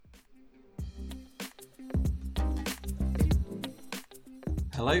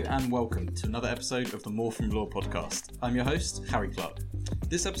Hello and welcome to another episode of the More From Law podcast. I'm your host, Harry Clark.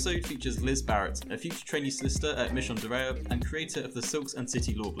 This episode features Liz Barrett, a future trainee solicitor at Mission de Raya and creator of the Silks and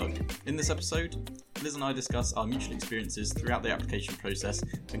City Law blog. In this episode, Liz and I discuss our mutual experiences throughout the application process,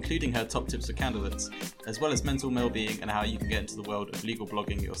 including her top tips for candidates, as well as mental well-being and how you can get into the world of legal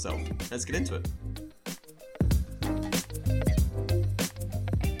blogging yourself. Let's get into it.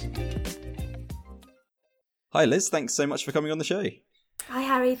 Hi Liz, thanks so much for coming on the show. Hi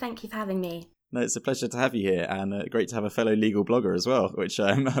Harry, thank you for having me. No, it's a pleasure to have you here, and great to have a fellow legal blogger as well, which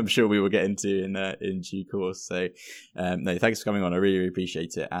I'm sure we will get into in due course. So, no, thanks for coming on. I really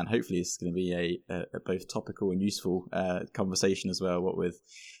appreciate it, and hopefully it's going to be a both topical and useful conversation as well. What with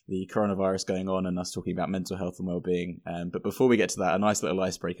the coronavirus going on and us talking about mental health and well-being. But before we get to that, a nice little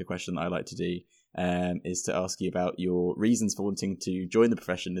icebreaker question that I like to do is to ask you about your reasons for wanting to join the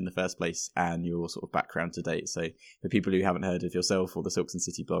profession in the first place and your sort of background to date. So, for people who haven't heard of yourself or the Silks and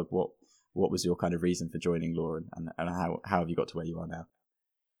City blog, what was your kind of reason for joining law, and how have you got to where you are now?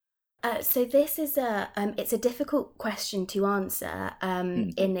 So this is it's a difficult question to answer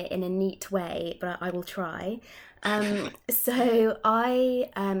in a neat way, but I will try. So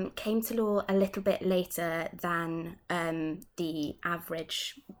I came to law a little bit later than the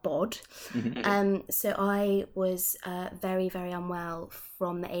average bod. So I was very, very unwell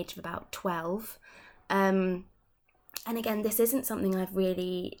from the age of about 12. And again, this isn't something I've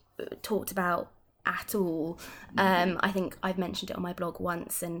really talked about at all. I think I've mentioned it on my blog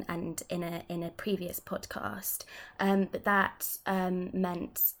once and in a previous podcast. But that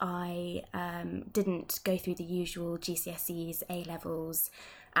meant I didn't go through the usual GCSEs, A levels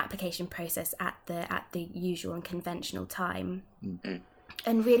application process at the usual and conventional time.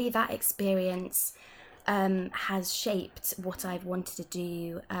 And really, that experience has shaped what I've wanted to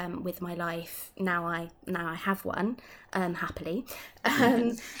do with my life. Now I have one, happily,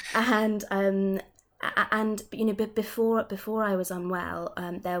 and you know, but before I was unwell,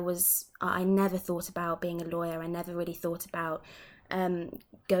 I never thought about being a lawyer. I never really thought about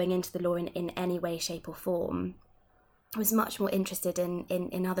going into the law in any way, shape, or form. I was much more interested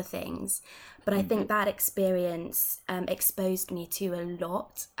in other things, but I think that experience exposed me to a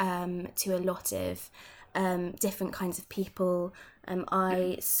lot of different kinds of people.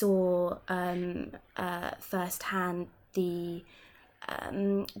 I saw firsthand the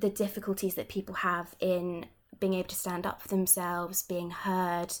difficulties that people have in being able to stand up for themselves, being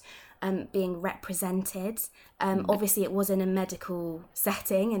heard, being represented. Obviously, it was in a medical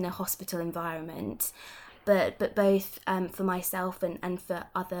setting, in a hospital environment. But both for myself and for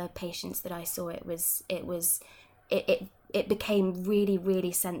other patients that I saw, it became really,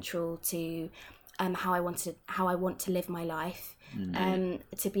 really central to how I want to live my life.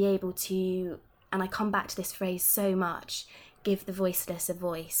 To be able to, and I come back to this phrase so much, give the voiceless a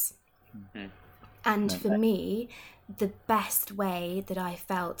voice. And for me, the best way that I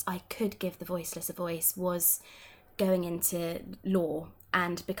felt I could give the voiceless a voice was going into law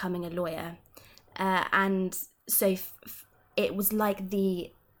and becoming a lawyer. And so it was like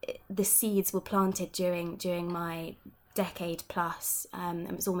the seeds were planted during my decade plus.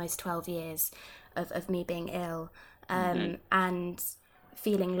 It was almost 12 years of me being ill, and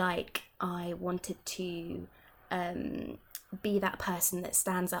feeling like I wanted to be that person that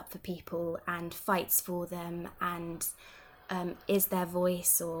stands up for people and fights for them and is their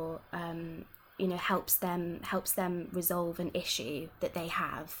voice, or helps them resolve an issue that they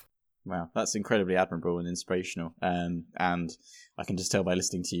have. Wow, that's incredibly admirable and inspirational. And I can just tell by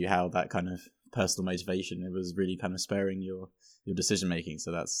listening to you how that kind of personal motivation, it was really kind of spurring your decision making.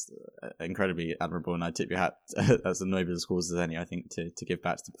 So that's incredibly admirable, and I tip your hat. That's a noble cause as any, I think, to give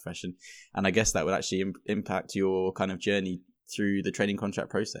back to the profession. And I guess that would actually impact your kind of journey through the training contract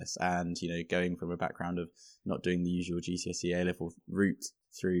process, and going from a background of not doing the usual GCSE A level route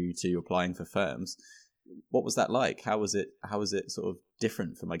through to applying for firms. What was that like? How was it sort of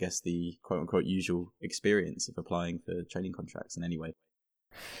different from, I guess, the quote unquote usual experience of applying for training contracts in any way?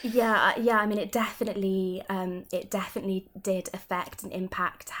 Yeah. I mean, it definitely did affect and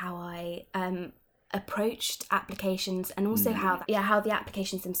impact how I approached applications, and also how the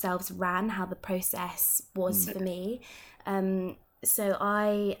applications themselves ran, how the process was for me. So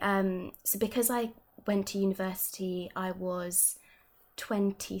because I went to university, I was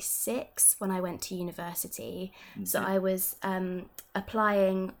 26 when I went to university. So I was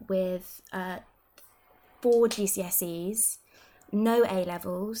applying with 4 GCSEs, no A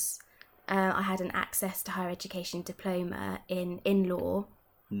levels. I had an access to higher education diploma in law,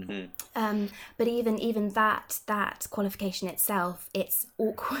 But even that qualification itself, it's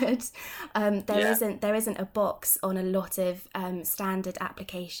awkward. There isn't a box on a lot of standard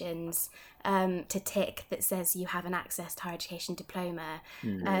applications to tick that says you have an access to higher education diploma.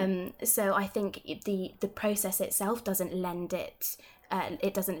 So I think the process itself doesn't lend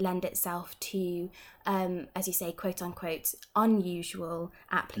itself to, as you say, quote unquote, unusual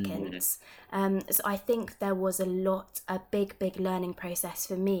applicants. So I think there was a big learning process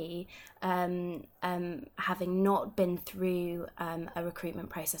for me, having not been through a recruitment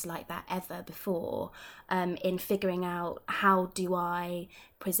process like that ever before, in figuring out how do I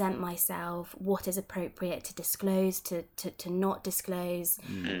present myself, what is appropriate to disclose, to not disclose.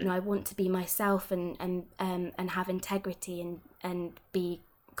 You know, I want to be myself and have integrity and be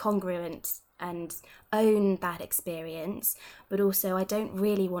congruent and own that experience, but also I don't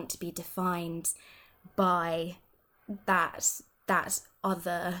really want to be defined by that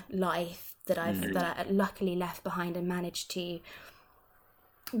other life that I luckily left behind and managed to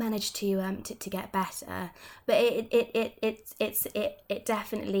get better. But it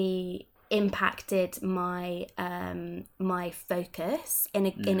definitely impacted my my focus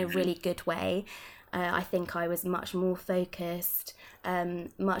in a really good way. I think I was much more focused,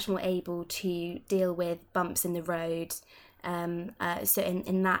 much more able to deal with bumps in the road. So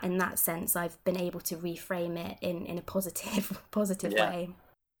in that sense, I've been able to reframe it in a positive way.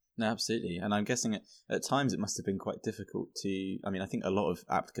 No, absolutely. And I'm guessing at times it must have been quite difficult to, I mean, I think a lot of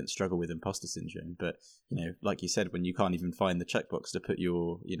applicants struggle with imposter syndrome, but, you know, like you said, when you can't even find the checkbox to put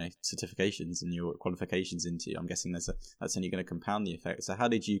your, you know, certifications and your qualifications into, I'm guessing that's only going to compound the effect. So how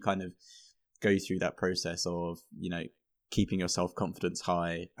did you kind of go through that process of, you know, keeping your self-confidence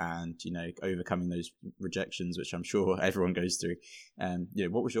high and, you know, overcoming those rejections, which I'm sure everyone goes through? You know,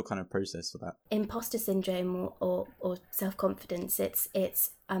 what was your kind of process for that? Imposter syndrome or self-confidence,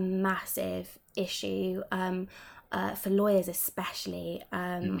 it's a massive issue, for lawyers especially.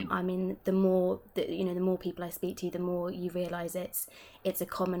 I mean, the more people I speak to, the more you realise it's a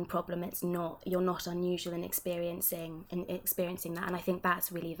common problem. You're not unusual in experiencing that, and I think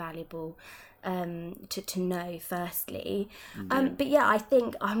that's really valuable to know firstly. But yeah, I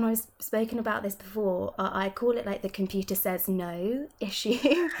think I've spoken about this before. I call it like the computer says no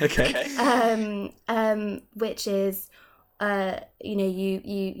issue. Okay. Which is, you know,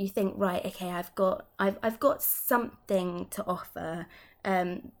 you think, right, okay, I've got something to offer,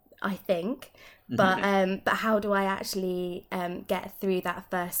 I think, but how do I actually get through that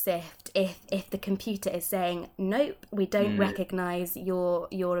first sift if the computer is saying, nope, we don't recognise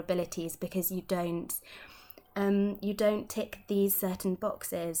your abilities because you don't tick these certain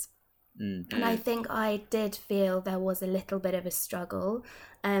boxes. And I think I did feel there was a little bit of a struggle.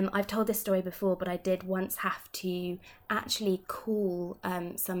 I've told this story before, but I did once have to actually call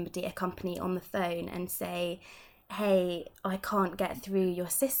a company on the phone and say, hey, I can't get through your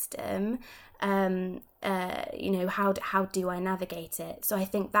system. You know, how do I navigate it? So I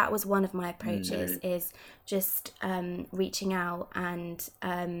think that was one of my approaches, is just reaching out and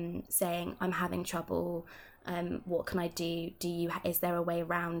saying, I'm having trouble. What can I do? Is there a way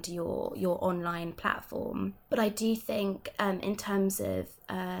around your online platform? But I do think in terms of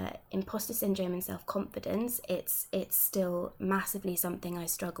imposter syndrome and self-confidence, it's still massively something I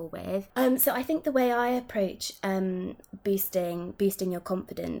struggle with. So I think the way I approach boosting your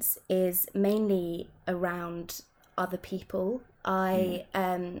confidence is mainly around other people.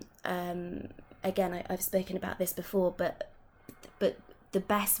 Again, I've spoken about this before, but the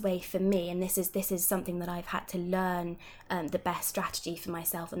best way for me, and this is something that I've had to learn, the best strategy for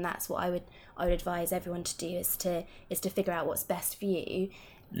myself, and that's what I would advise everyone to do, is to figure out what's best for you.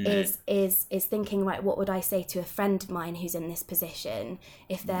 Is thinking, right, what would I say to a friend of mine who's in this position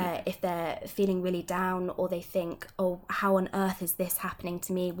if they're feeling really down, or they think, oh, how on earth is this happening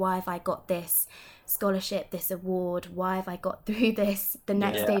to me? Why have I got this scholarship, this award? Why have I got through the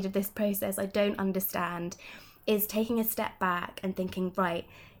next stage of this process? I don't understand. Is taking a step back and thinking, right,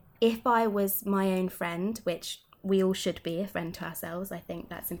 if I was my own friend, which we all should be a friend to ourselves, I think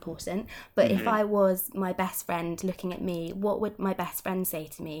that's important, but if I was my best friend looking at me, what would my best friend say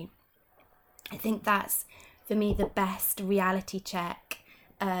to me? I think that's, for me, the best reality check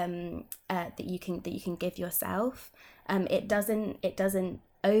that you can give yourself. It doesn't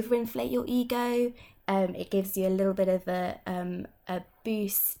overinflate your ego. It gives you a little bit of a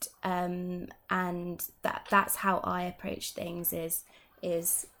boost, and that's how I approach things.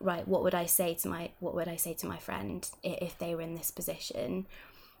 Is right, what would I say to my friend if they were in this position?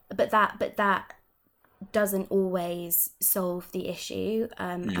 But that doesn't always solve the issue,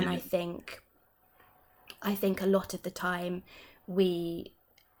 and I think a lot of the time we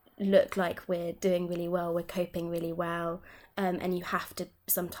look like we're doing really well, we're coping really well, and you have to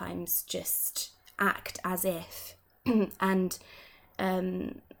sometimes just act as if. And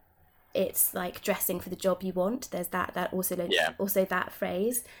it's like dressing for the job you want. There's that also that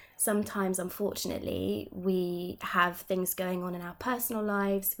phrase. Sometimes, unfortunately, we have things going on in our personal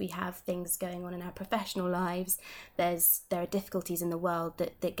lives, we have things going on in our professional lives. There are difficulties in the world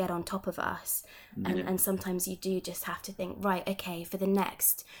that get on top of us. And sometimes you do just have to think, right, okay, for the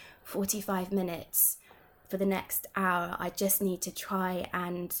next 45 minutes, for the next hour, I just need to try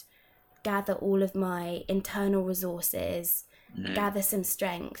and gather all of my internal resources, gather some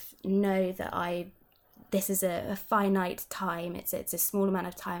strength, know that this is a finite time, it's a small amount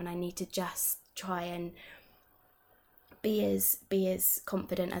of time, and I need to just try and be as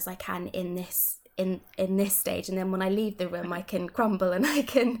confident as I can in this stage, and then when I leave the room I can crumble and I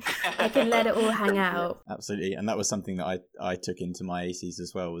can let it all hang out. Absolutely. And that was something that I took into my ACs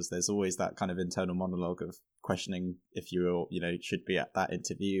as well, was there's always that kind of internal monologue of questioning if you should be at that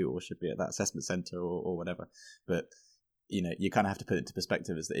interview or should be at that assessment center or whatever. But you kind of have to put it into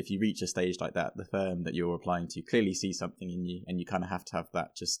perspective, is that if you reach a stage like that, the firm that you're applying to clearly sees something in you, and you kind of have to have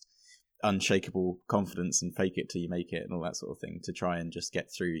that just unshakable confidence and fake it till you make it and all that sort of thing to try and just get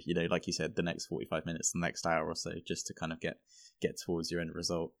through, like you said, the next 45 minutes, the next hour or so, just to kind of get towards your end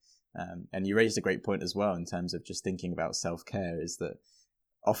result. And you raised a great point as well in terms of just thinking about self-care, is that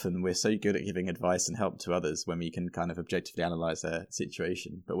often we're so good at giving advice and help to others when we can kind of objectively analyze a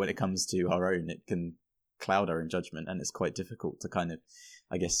situation, but when it comes to our own, it can cloud our own judgment, and it's quite difficult to kind of,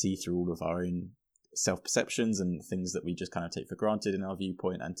 I guess, see through all of our own self-perceptions and things that we just kind of take for granted in our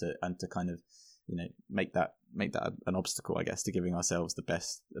viewpoint, and to kind of make that an obstacle, I guess, to giving ourselves the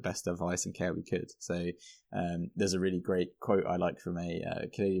best advice and care we could. So there's a really great quote I like from a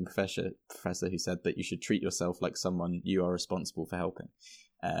Canadian professor who said that you should treat yourself like someone you are responsible for helping.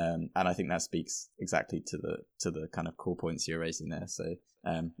 And I think that speaks exactly to the kind of core points you're raising there. So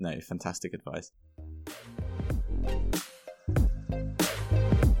no, fantastic advice.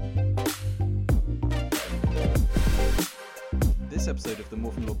 This episode of the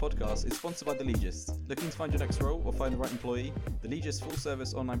More From Law podcast is sponsored by The Legist. Looking to find your next role or find the right employee? The Legist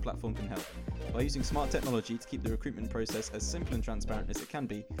full-service online platform can help. By using smart technology to keep the recruitment process as simple and transparent as it can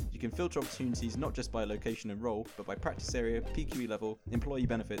be, you can filter opportunities not just by location and role, but by practice area, PQE level, employee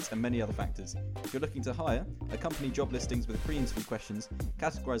benefits, and many other factors. If you're looking to hire, accompany job listings with pre-interview questions,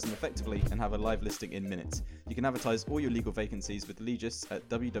 categorize them effectively, and have a live listing in minutes. You can advertise all your legal vacancies with The Legist at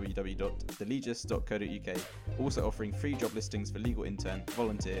www.thelegist.co.uk, also offering free job listings for legal intern,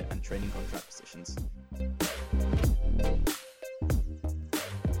 volunteer, and training contract positions.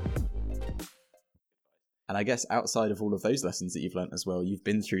 And I guess outside of all of those lessons that you've learned as well, you've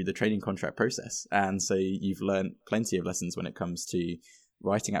been through the training contract process. And so you've learned plenty of lessons when it comes to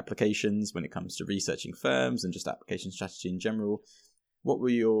writing applications, when it comes to researching firms and just application strategy in general. What were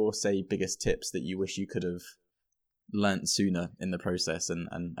your, say, biggest tips that you wish you could have learnt sooner in the process, and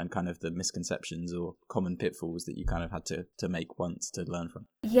kind of the misconceptions or common pitfalls that you kind of had to make once to learn from?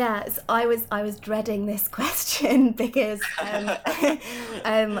 Yes, I was dreading this question because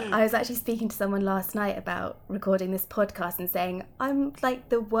I was actually speaking to someone last night about recording this podcast and saying I'm like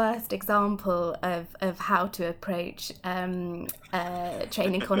the worst example of how to approach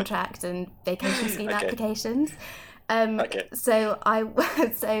training contract and vacation scheme applications. So I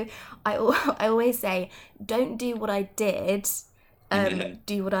always say, don't do what I did,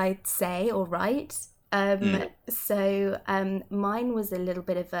 do what I say or write. So mine was a little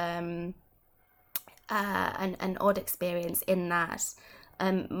bit of an odd experience in that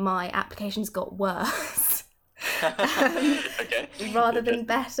my applications got worse. Rather than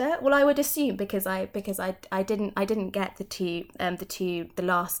better. Well, I would assume because I didn't get the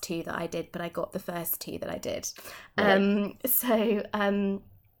last two that I did, but I got the first two that I did.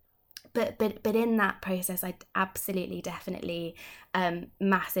 But in that process, I absolutely, definitely,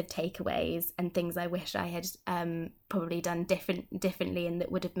 massive takeaways and things I wish I had probably done differently, and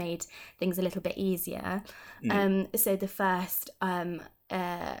that would have made things a little bit easier. So the first,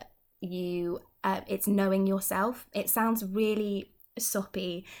 it's knowing yourself. It sounds really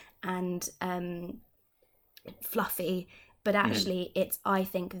soppy and fluffy, but actually it's, I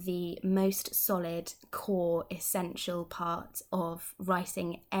think, the most solid, core, essential part of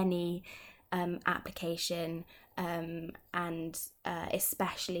writing any application, and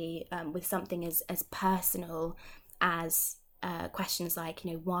especially with something as personal as questions like,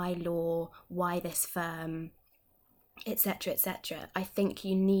 why law, why this firm, etc., etc. I think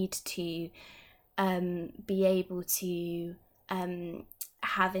you need to be able to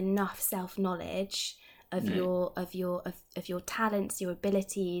have enough self-knowledge of your talents, your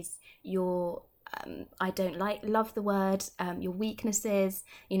abilities, your love the word, your weaknesses,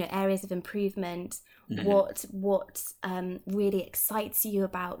 areas of improvement, what really excites you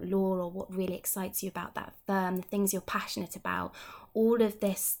about law, or what really excites you about that firm, the things you're passionate about, all of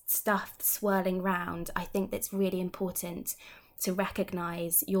this stuff swirling round. I think that's really important to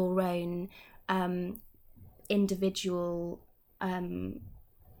recognize your own individual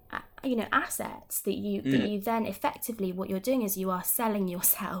assets that you then effectively, what you're doing is you are selling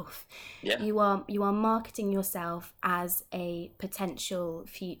yourself. You are marketing yourself as a potential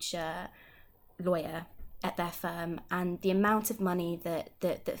future lawyer at their firm, and the amount of money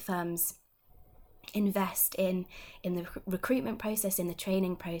that firms invest in the recruitment process, in the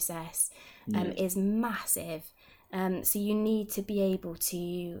training process, is massive. So you need to be able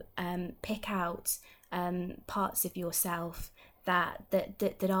to pick out parts of yourself that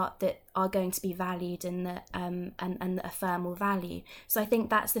are going to be valued, and that a firm will value. So I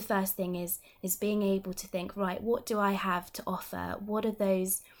think that's the first thing, is being able to think, right, what do I have to offer? What are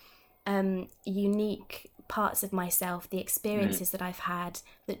those unique parts of myself, the experiences that I've had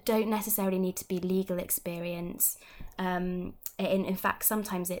that don't necessarily need to be legal experience. In fact,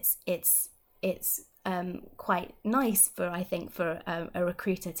 sometimes it's quite nice for a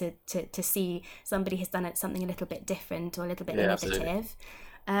recruiter to see somebody has done something a little bit different or a little bit innovative.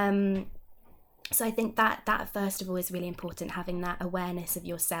 So I think that first of all is really important, having that awareness of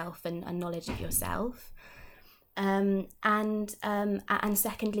yourself and knowledge of yourself. And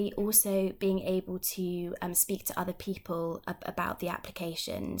secondly, also being able to speak to other people about the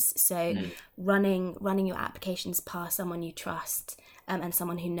applications. So running your applications past someone you trust, and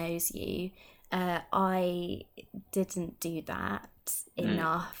someone who knows you. I didn't do that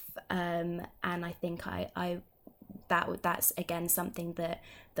enough, and I think that's again something that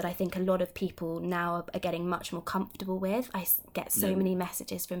I think a lot of people now are getting much more comfortable with. I get so many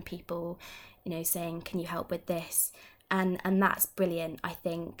messages from people, saying, can you help with this? And that's brilliant. I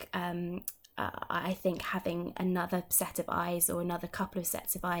think having another set of eyes, or another couple of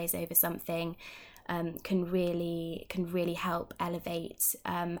sets of eyes over something, can really help elevate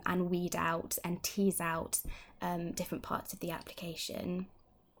and weed out and tease out different parts of the application.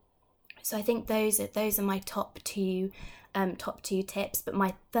 So I think those are my top two tips. But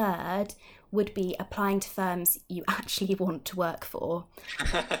my third would be applying to firms you actually want to work for.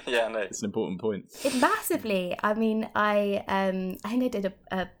 Yeah, no, it's an important point. It massively. I mean, I think I did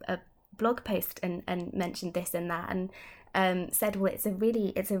a blog post and mentioned this and that, and said, well, it's a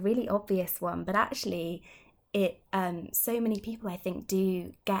really obvious one, but actually it so many people I think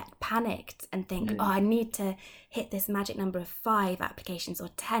do get panicked and think, oh, I need to hit this magic number of 5 applications or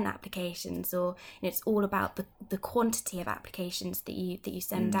 10 applications, or it's all about the quantity of applications that you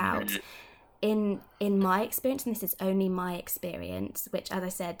send out. In my experience, and this is only my experience, which, as I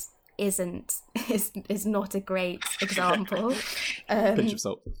said, is not a great example. Pinch of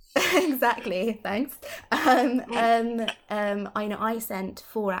salt. Exactly. Thanks. I know I sent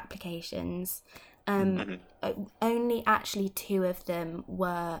 4 applications. Only actually 2 of them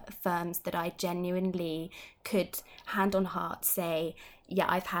were firms that I genuinely could, hand on heart, say, yeah,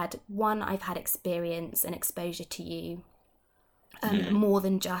 I've had experience and exposure to you. More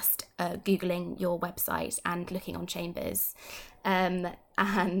than just Googling your website and looking on Chambers, and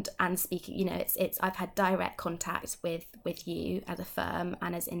speaking. It's I've had direct contact with you as a firm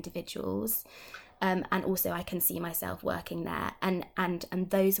and as individuals, and also I can see myself working there. And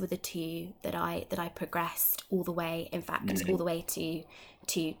those were the 2 that I progressed all the way. In fact, all the way to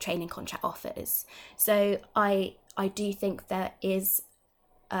training contract offers. So I do think there is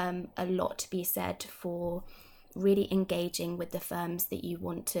a lot to be said for really engaging with the firms that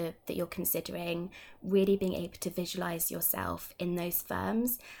you're considering, really being able to visualize yourself in those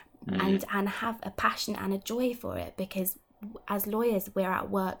firms, and have a passion and a joy for it, because as lawyers we're at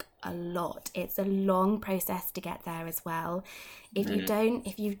work a lot. It's a long process to get there as well. If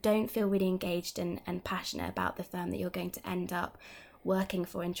you don't feel really engaged and passionate about the firm that you're going to end up working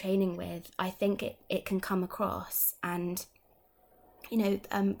for and training with, I think it can come across. And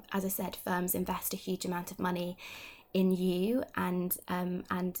as I said, firms invest a huge amount of money in you and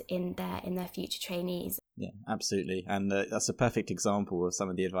in their future trainees. Yeah, absolutely. And that's a perfect example of some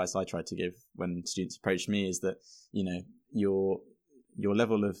of the advice I try to give when students approach me, is that, your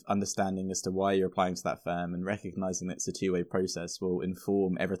level of understanding as to why you're applying to that firm and recognizing that it's a two-way process will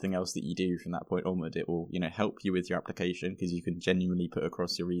inform everything else that you do from that point onward. It will, help you with your application because you can genuinely put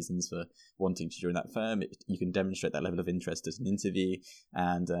across your reasons for wanting to join that firm. You can demonstrate that level of interest as an interview.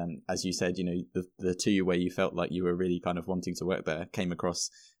 And as you said, the two where you felt like you were really kind of wanting to work there came across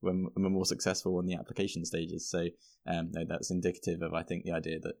when we're more successful on the application stages. So no, that's indicative of, I think, the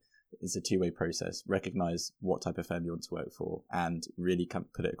idea that it's a two-way process. Recognize what type of firm you want to work for and really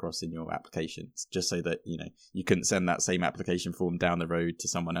put it across in your applications, just so that you couldn't send that same application form down the road to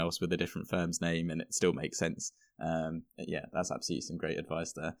someone else with a different firm's name and it still makes sense. Yeah, that's absolutely some great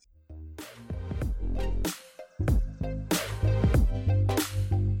advice there.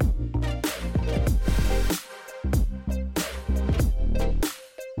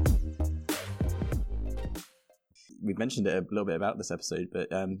 We've mentioned it a little bit about this episode, but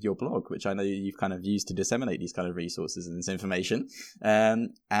your blog, which I know you've kind of used to disseminate these kind of resources and this information. No,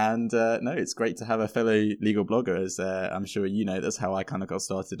 it's great to have a fellow legal blogger, as I'm sure that's how I kind of got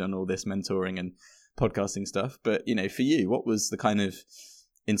started on all this mentoring and podcasting stuff. But, for you, what was the kind of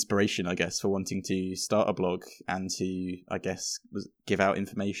inspiration, I guess, for wanting to start a blog and to, I guess, give out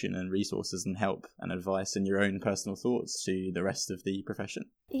information and resources and help and advice and your own personal thoughts to the rest of the profession?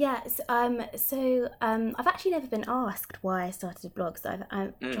 Yes. I've actually never been asked why I started a blog, so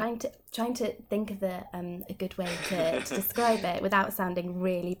I'm trying to think of a good way to describe it without sounding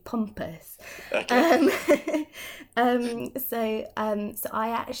really pompous. Okay. So I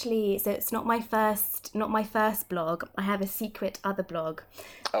actually, so it's not my first blog. I have a secret other blog.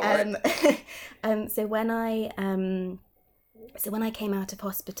 All right. So when I came out of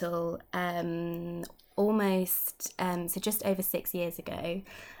hospital, so just over 6 years ago,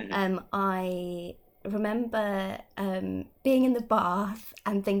 I remember being in the bath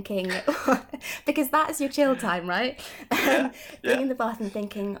and thinking, because that's your chill time, right? Being in the bath and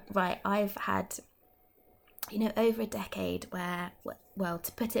thinking, right, I've had, over a decade where, well,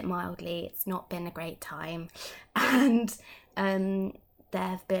 to put it mildly, it's not been a great time. And there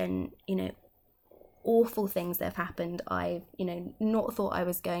have been, awful things that have happened. I've, not thought I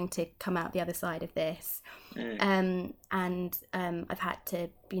was going to come out the other side of this. And I've had to,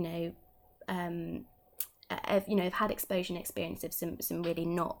 I've had exposure and experience of some really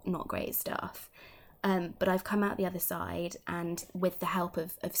not great stuff. But I've come out the other side, and with the help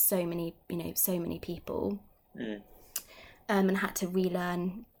of so many people, and had to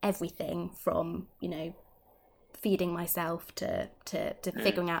relearn everything from, feeding myself to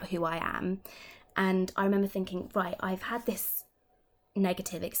figuring out who I am. And I remember thinking, right, I've had this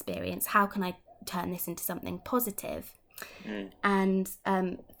negative experience. How can I turn this into something positive? And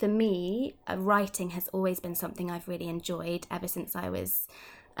for me, writing has always been something I've really enjoyed ever since I was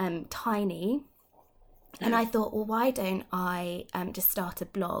tiny. And I thought, well, why don't I just start a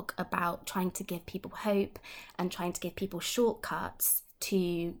blog about trying to give people hope and trying to give people shortcuts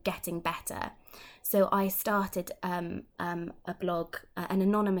to getting better. So I started a blog, an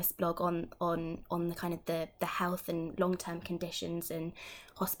anonymous blog on the kind of the health and long-term conditions and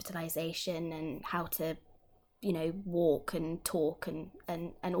hospitalization and how to, walk and talk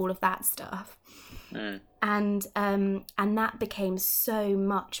and all of that stuff. And that became so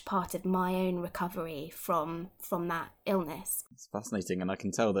much part of my own recovery from that illness. It's fascinating, and I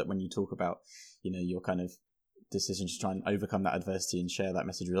can tell that when you talk about, your kind of decision to try and overcome that adversity and share that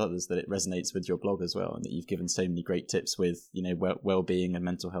message with others, that it resonates with your blog as well, and that you've given so many great tips with well-being and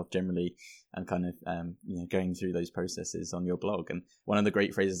mental health generally, and kind of going through those processes on your blog. And one of the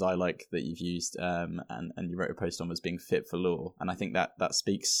great phrases I like that you've used and you wrote a post on was being fit for law, and I think that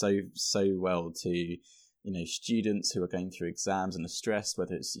speaks so well to students who are going through exams and the stress,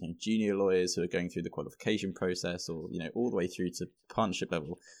 whether it's junior lawyers who are going through the qualification process or all the way through to partnership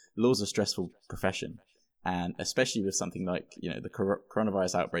level. Law's a stressful profession. And especially with something like, the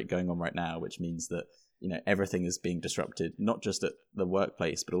coronavirus outbreak going on right now, which means that, everything is being disrupted, not just at the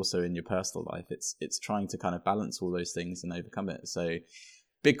workplace, but also in your personal life. It's trying to kind of balance all those things and overcome it. So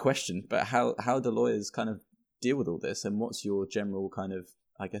big question, but how do lawyers kind of deal with all this? And what's your general kind of,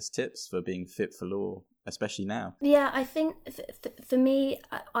 I guess, tips for being fit for law, especially now? Yeah, I think for me,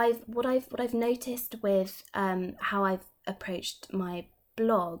 what I've noticed with how I've approached my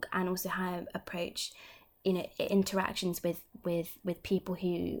blog and also how I approach interactions with people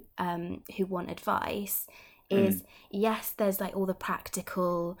who want advice is yes, there's like all the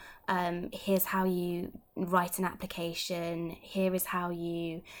practical, here's how you write an application, here is how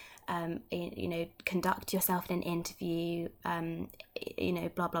you conduct yourself in an interview,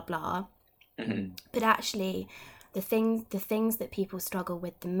 blah blah blah. But actually the things that people struggle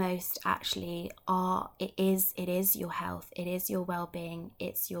with the most actually are it is your health, it is your well-being,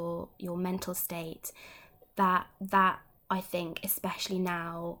 it's your mental state. That I think, especially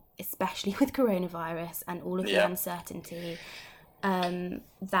now, especially with coronavirus and all of the uncertainty,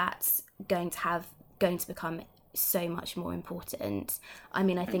 that's going to become so much more important. I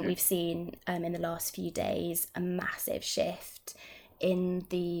mean, I think we've seen in the last few days a massive shift in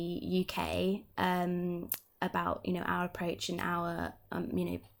the UK about, you know, our approach and our you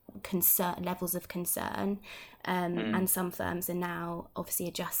know, concern levels of concern, and some firms are now obviously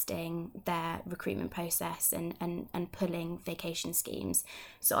adjusting their recruitment process and pulling vacation schemes.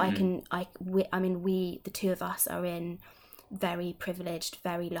 So I mean we, the two of us, are in very privileged,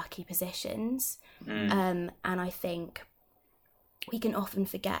 very lucky positions, and I think we can often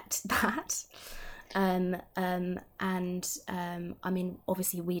forget that. I mean,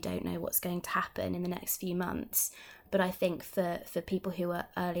 obviously we don't know what's going to happen in the next few months, but I think for people who are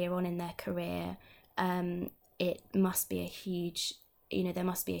earlier on in their career, it must be a huge, you know, there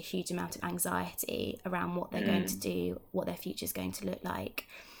must be a huge amount of anxiety around what they're going to do, what their future is going to look like.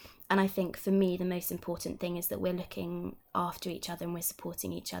 And I think for me, the most important thing is that we're looking after each other and we're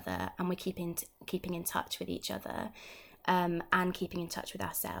supporting each other and we're keeping in touch with each other, and keeping in touch with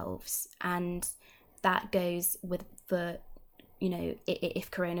ourselves. And that goes with the, you know,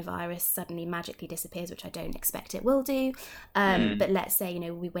 if coronavirus suddenly magically disappears, which I don't expect it will do, but let's say, you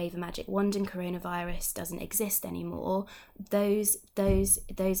know, we wave a magic wand and coronavirus doesn't exist anymore, those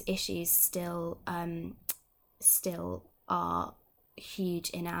issues still are huge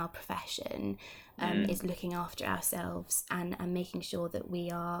in our profession, is looking after ourselves and making sure that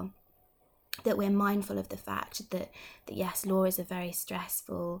we're mindful of the fact that yes, law is a very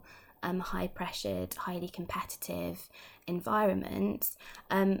stressful, high pressured, highly competitive environment,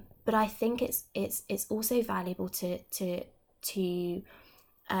 but I think it's also valuable to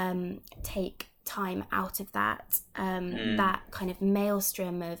take time out of that that kind of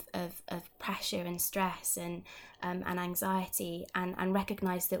maelstrom of pressure and stress and anxiety, and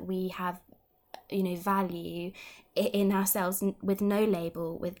recognize that we have, you know, value in ourselves with no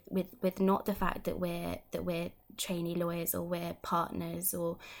label, with not the fact that we're trainee lawyers or we're partners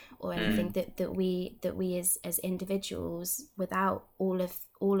or anything, that we as individuals, without all of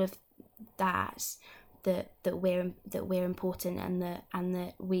that we're important, and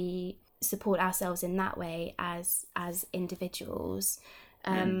that we support ourselves in that way as individuals,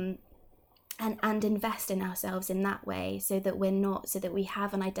 and invest in ourselves in that way, so that we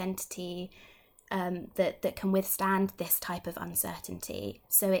have an identity that can withstand this type of uncertainty.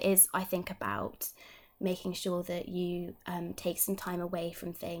 So it is, I think, about making sure that you take some time away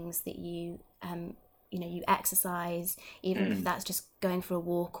from things, that you you know, you exercise, even if that's just going for a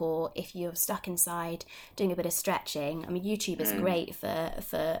walk, or if you're stuck inside doing a bit of stretching. I mean, YouTube is great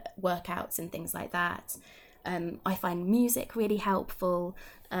for workouts and things like that. I find music really helpful.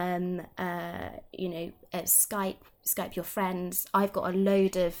 You know, Skype your friends. I've got a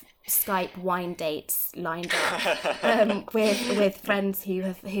load of Skype wine dates lined up with friends who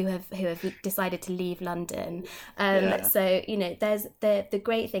have decided to leave London. So, you know, there's the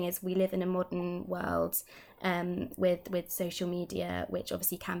great thing is we live in a modern world, with social media, which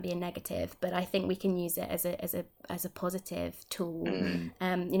obviously can be a negative, but I think we can use it as a positive tool.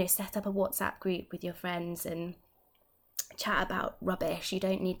 You know, set up a WhatsApp group with your friends and chat about rubbish. You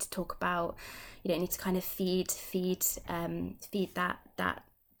don't need to kind of feed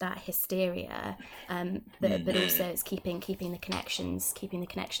that hysteria, but also it's keeping the connections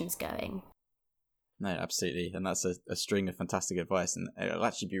going. No, absolutely. And that's a string of fantastic advice. And it'll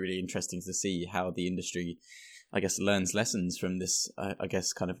actually be really interesting to see how the industry, I guess, learns lessons from this, I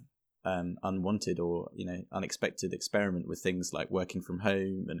guess, kind of unwanted or, you know, unexpected experiment with things like working from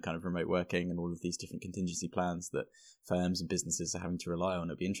home and kind of remote working and all of these different contingency plans that firms and businesses are having to rely on.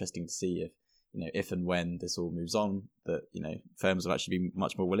 It'll be interesting to see if, you know, if and when this all moves on, that, you know, firms will actually be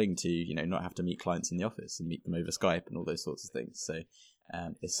much more willing to, you know, not have to meet clients in the office and meet them over Skype and all those sorts of things. So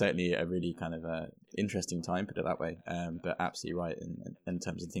it's certainly a really kind of interesting time, put it that way. But absolutely right in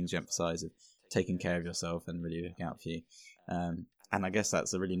terms of things you emphasize of taking care of yourself and really looking out for you. And I guess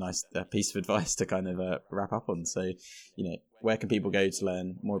that's a really nice piece of advice to kind of wrap up on. So, you know, where can people go to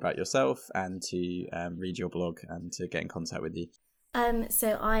learn more about yourself and to read your blog and to get in contact with you?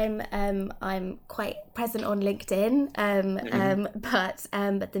 So I'm quite present on LinkedIn, but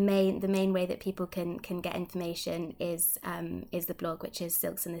the main way that people can get information is the blog, which is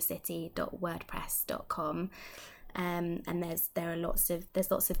silksandthecity.wordpress.com. and there's lots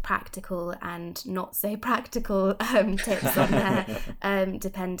of practical and not so practical tips on there,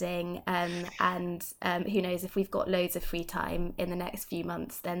 depending. And who knows, if we've got loads of free time in the next few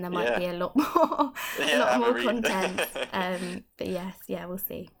months, then there might be a lot more content. But yes, we'll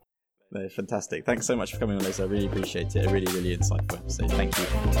see. No, fantastic. Thanks so much for coming on, Liz. I really appreciate it. A really, really insightful episode. Thank you.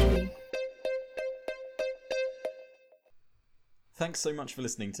 Thank you. Thanks so much for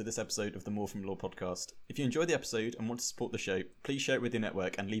listening to this episode of the More From Law podcast. If you enjoyed the episode and want to support the show, please share it with your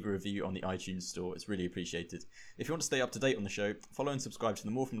network and leave a review on the iTunes store. It's really appreciated. If you want to stay up to date on the show, follow and subscribe to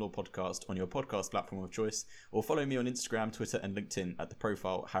the More From Law podcast on your podcast platform of choice, or follow me on Instagram, Twitter and LinkedIn at the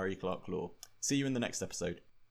profile Harry Clark Law. See you in the next episode.